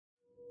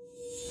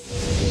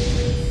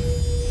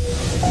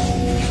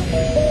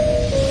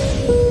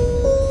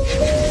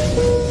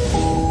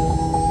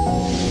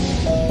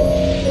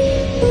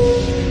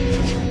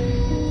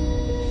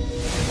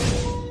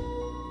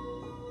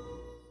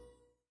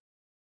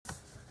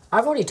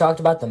I've already talked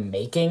about the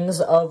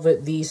makings of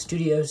the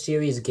Studio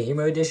Series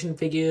Gamer Edition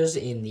figures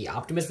in the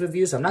Optimus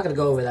review, so I'm not going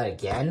to go over that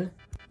again.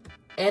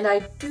 And I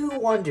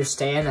do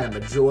understand that a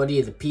majority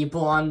of the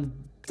people on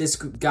this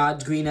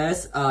God's Green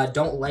Earth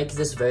don't like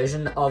this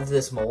version of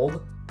this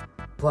mold.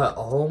 But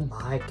oh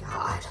my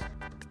god.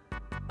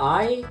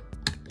 I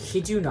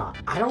kid you not,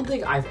 I don't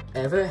think I've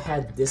ever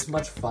had this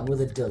much fun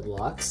with a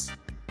deluxe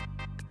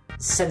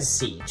since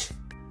Siege.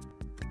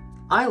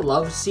 I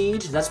love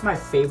Siege, that's my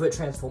favorite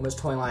Transformers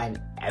toy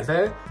line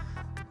ever,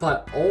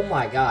 but oh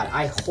my god,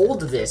 I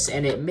hold this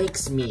and it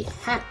makes me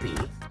happy.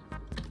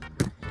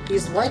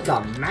 He's like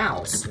a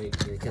mouse. Get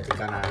the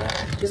gun out of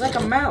there. He's like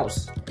a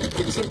mouse.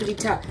 Tippity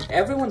tap.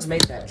 Everyone's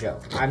made that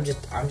joke. I'm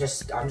just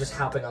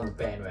hopping on the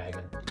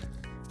bandwagon.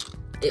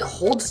 It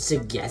holds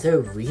together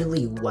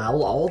really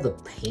well. All the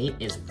paint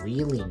is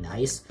really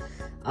nice.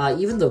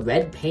 Even the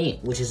red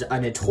paint, which is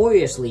a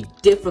notoriously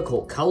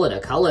difficult color to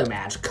color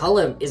match,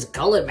 is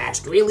color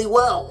matched really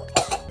well.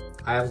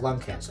 I have lung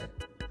cancer.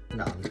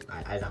 No,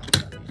 I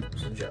don't.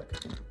 It's a joke.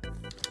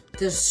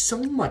 There's so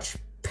much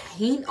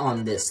paint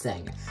on this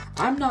thing.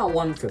 I'm not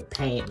one for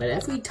paint, but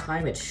every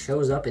time it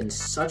shows up in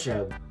such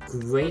a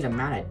great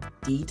amount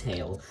of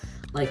detail,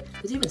 like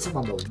there's even some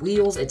on the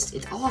wheels. It's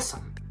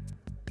awesome.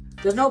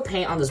 There's no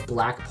paint on this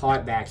black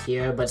part back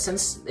here, but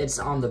since it's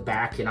on the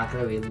back, you're not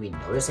gonna really be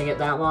noticing it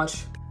that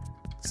much.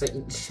 So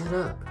shut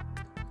up.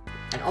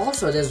 And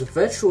also, there's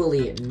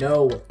virtually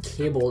no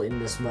kibble in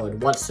this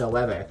mode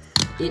whatsoever.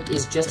 It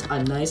is just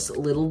a nice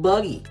little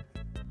buggy.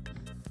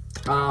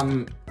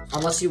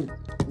 Unless you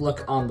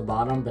look on the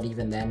bottom, but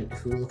even then,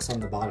 who looks on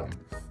the bottom?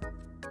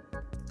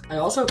 I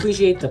also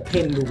appreciate the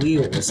pinned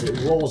wheels. It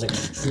rolls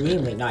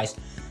extremely nice.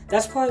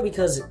 That's probably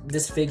because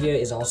this figure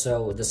is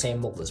also the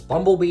same mold as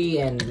Bumblebee,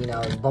 and, you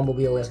know,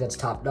 Bumblebee always gets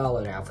top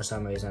dollar now for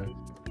some reason.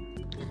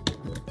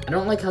 I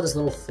don't like how this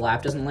little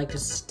flap doesn't like to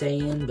stay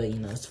in, but, you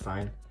know, it's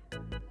fine.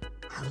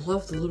 I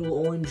love the little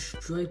orange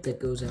stripe that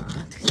goes out.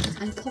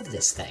 I love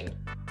this thing.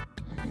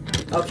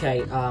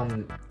 Okay,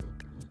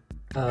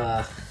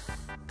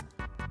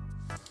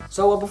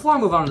 So before I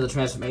move on to the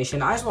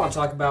transformation, I just want to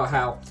talk about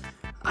how,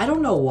 I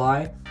don't know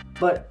why,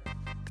 but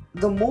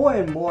the more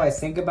and more I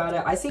think about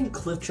it, I think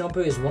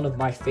Cliffjumper is one of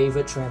my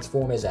favorite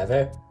Transformers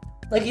ever.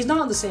 Like, he's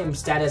not on the same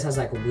status as,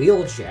 like,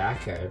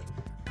 Wheeljack or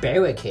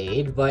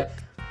Barricade, but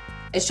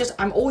it's just,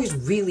 I'm always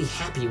really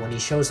happy when he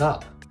shows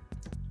up.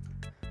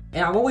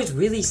 And I'm always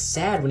really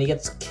sad when he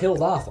gets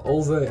killed off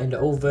over and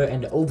over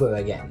and over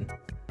again.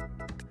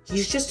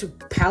 He's just a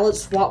palette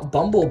swap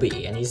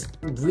Bumblebee, and he's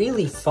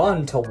really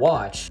fun to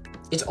watch.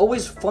 It's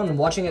always fun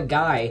watching a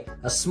guy,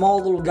 a small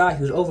little guy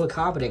who's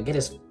overconfident, get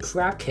his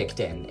crap kicked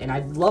in, and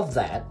I love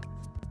that.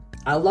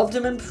 I loved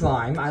him in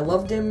Prime, I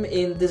loved him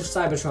in the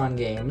Cybertron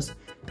games,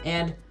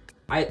 and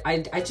I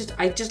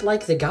just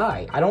like the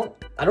guy. I don't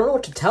know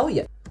what to tell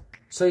you.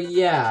 So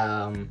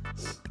yeah,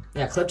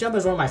 Cliffjumper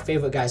is one of my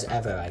favorite guys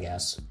ever, I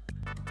guess.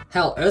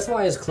 Hell,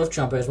 Earthwire's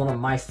Cliffjumper is one of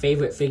my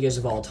favorite figures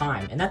of all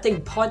time, and that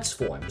thing parts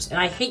forms, and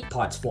I hate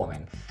parts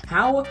forming.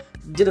 How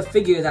did a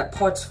figure that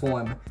parts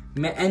form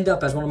end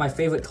up as one of my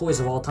favorite toys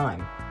of all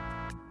time?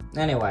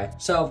 Anyway,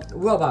 so,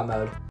 robot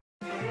mode.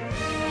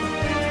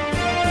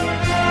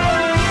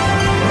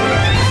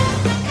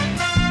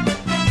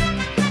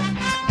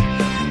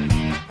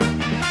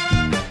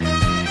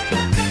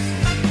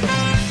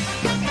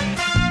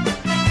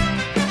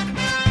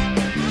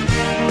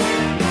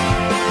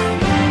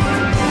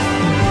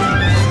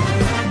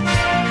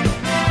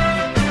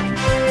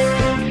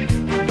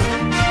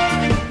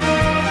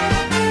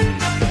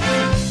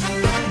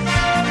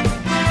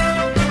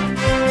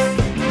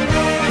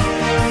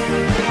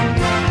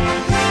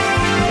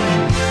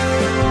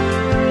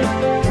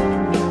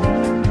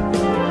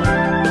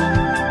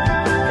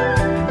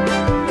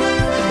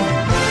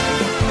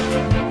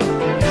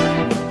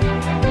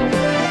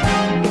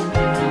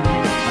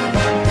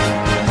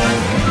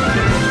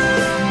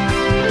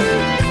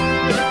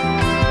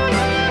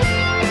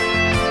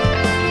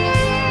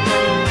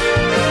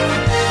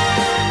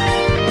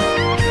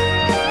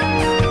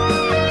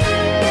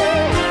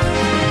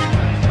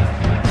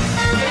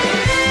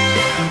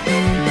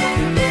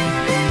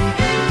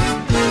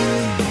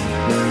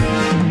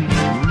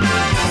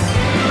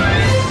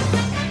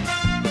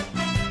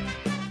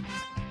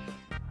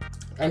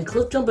 And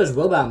Cliffjumper's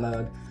robot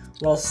mode,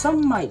 while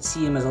some might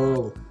see him as a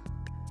little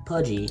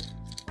pudgy,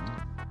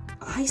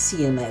 I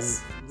see him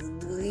as...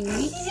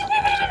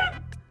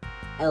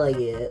 I like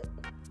it.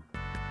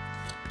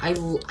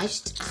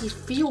 He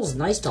feels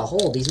nice to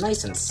hold. He's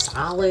nice and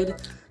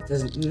solid.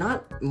 There's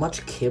not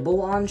much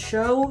kibble on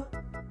show.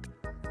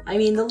 I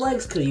mean, the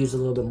legs could use a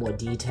little bit more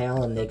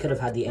detail, and they could have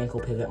had the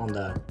ankle pivot on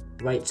the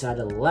right side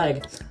of the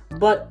leg,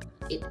 but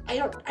I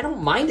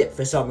don't mind it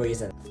for some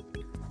reason.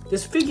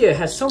 This figure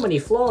has so many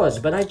flaws,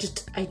 but I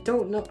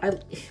don't know,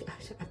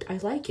 I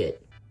like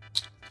it.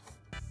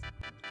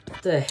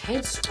 The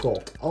head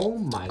sculpt, oh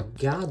my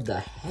god,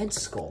 the head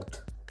sculpt.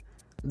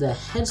 The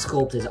head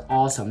sculpt is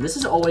awesome. This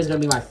is always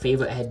going to be my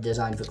favorite head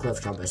design for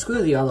Cliffjumper.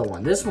 Screw the other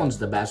one, this one's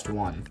the best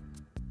one.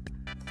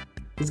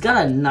 He's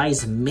got a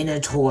nice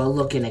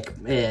Minotaur-looking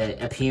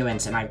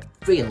appearance, and I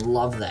freaking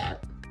love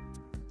that.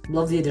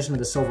 Love the addition of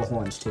the silver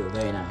horns, too.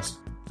 Very nice.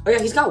 Oh yeah,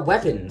 he's got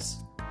weapons.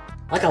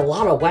 Like, a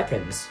lot of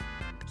weapons.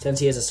 Since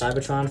he is a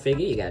Cybertron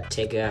figure, you gotta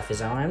take off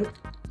his arm.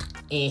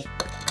 And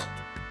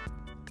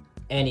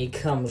he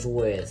comes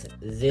with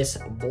this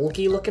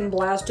bulky-looking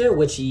blaster,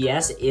 which,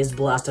 yes, is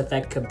blast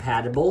effect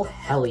compatible.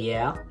 Hell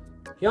yeah.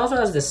 He also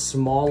has this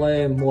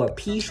smaller, more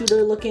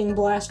pea-shooter-looking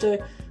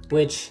blaster,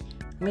 which,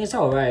 I mean, it's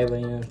alright, but,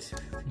 you know,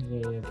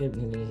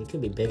 it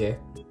could be bigger.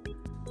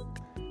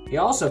 He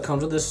also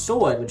comes with a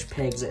sword, which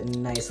pegs it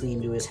nicely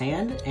into his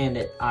hand,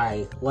 and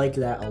I like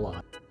that a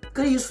lot.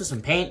 Could have used for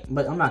some paint,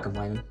 but I'm not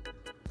complaining.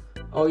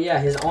 Oh yeah,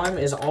 his arm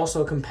is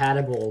also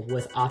compatible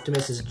with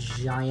Optimus's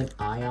giant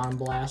ion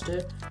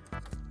blaster,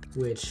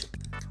 which,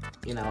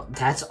 you know,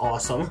 that's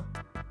awesome.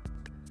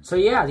 So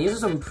yeah, these are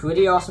some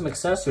pretty awesome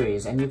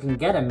accessories, and you can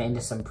get them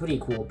into some pretty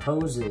cool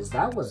poses.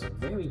 That was a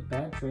very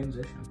bad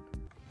transition.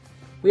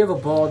 We have a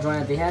ball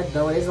joint at the head,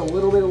 though it is a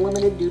little bit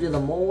limited due to the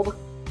mold.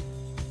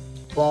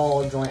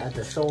 Ball joint at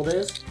the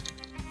shoulders.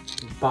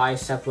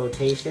 Bicep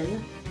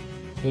rotation.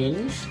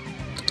 Hinge.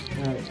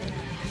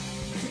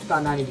 Just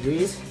about 90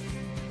 degrees.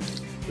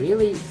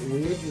 Really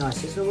weird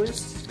narcissa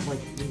wrist. Like,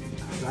 did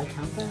I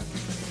count that?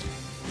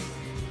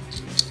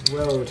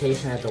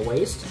 Rotation at the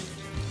waist.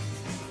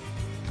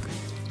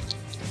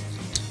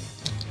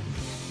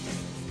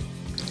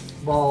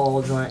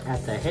 Ball joint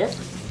at the hip.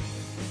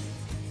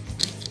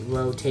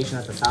 Rotation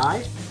at the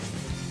thigh.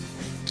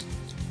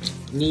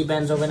 Knee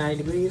bends over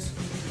 90 degrees.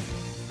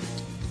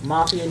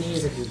 Mafia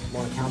knees, if you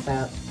want to count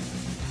that.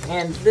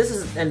 And this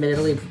is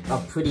admittedly a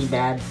pretty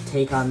bad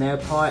take on their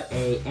part.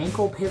 A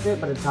ankle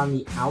pivot, but it's on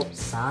the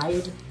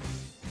outside.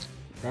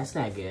 That's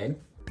not good.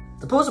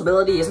 The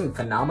posability isn't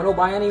phenomenal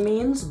by any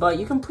means, but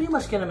you can pretty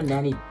much get him in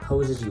any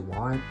poses you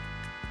want.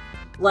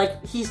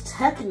 Like, he's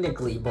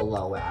technically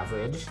below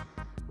average,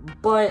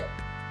 but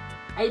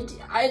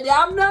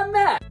I'm not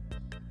mad.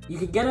 You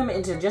can get him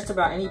into just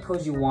about any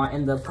pose you want,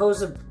 and the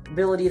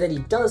posability that he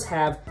does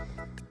have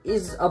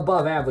is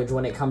above average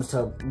when it comes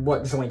to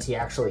what joints he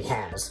actually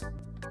has.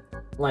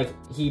 Like,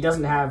 he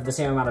doesn't have the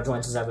same amount of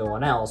joints as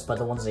everyone else, but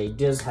the ones that he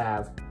does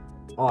have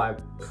are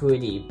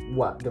pretty,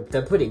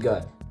 they're pretty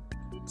good.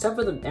 Except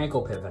for the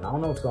ankle pivot, I don't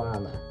know what's going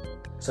on there.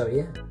 So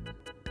yeah.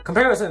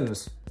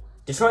 Comparisons.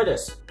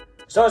 Detritus,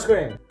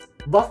 Starscream,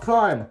 Buff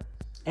Prime,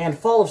 and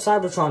Fall of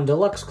Cybertron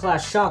Deluxe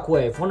Class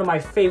Shockwave, one of my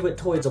favorite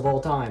toys of all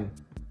time.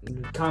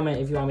 Comment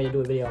if you want me to do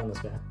a video on this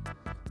guy.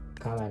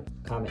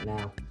 Comment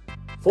now.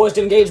 Forced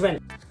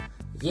Engagement.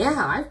 Yeah,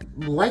 I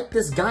like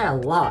this guy a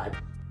lot.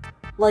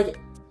 Like,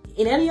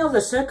 in any other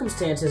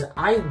circumstances,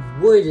 I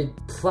would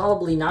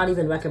probably not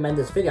even recommend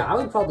this figure. I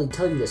would probably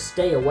tell you to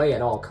stay away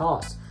at all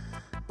costs.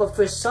 But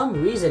for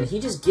some reason, he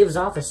just gives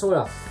off a sort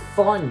of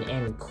fun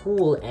and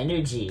cool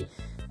energy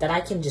that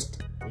I can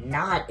just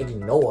not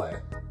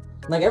ignore.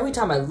 Like, every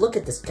time I look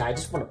at this guy, I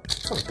just want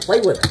to play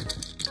with him.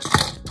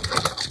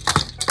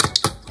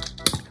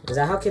 Is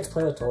that how kids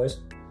play with toys?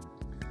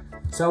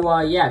 So,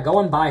 yeah, go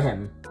and buy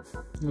him.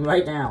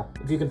 Right now,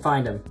 if you can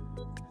find him.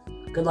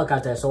 Good luck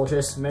out there,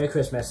 soldiers. Merry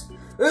Christmas.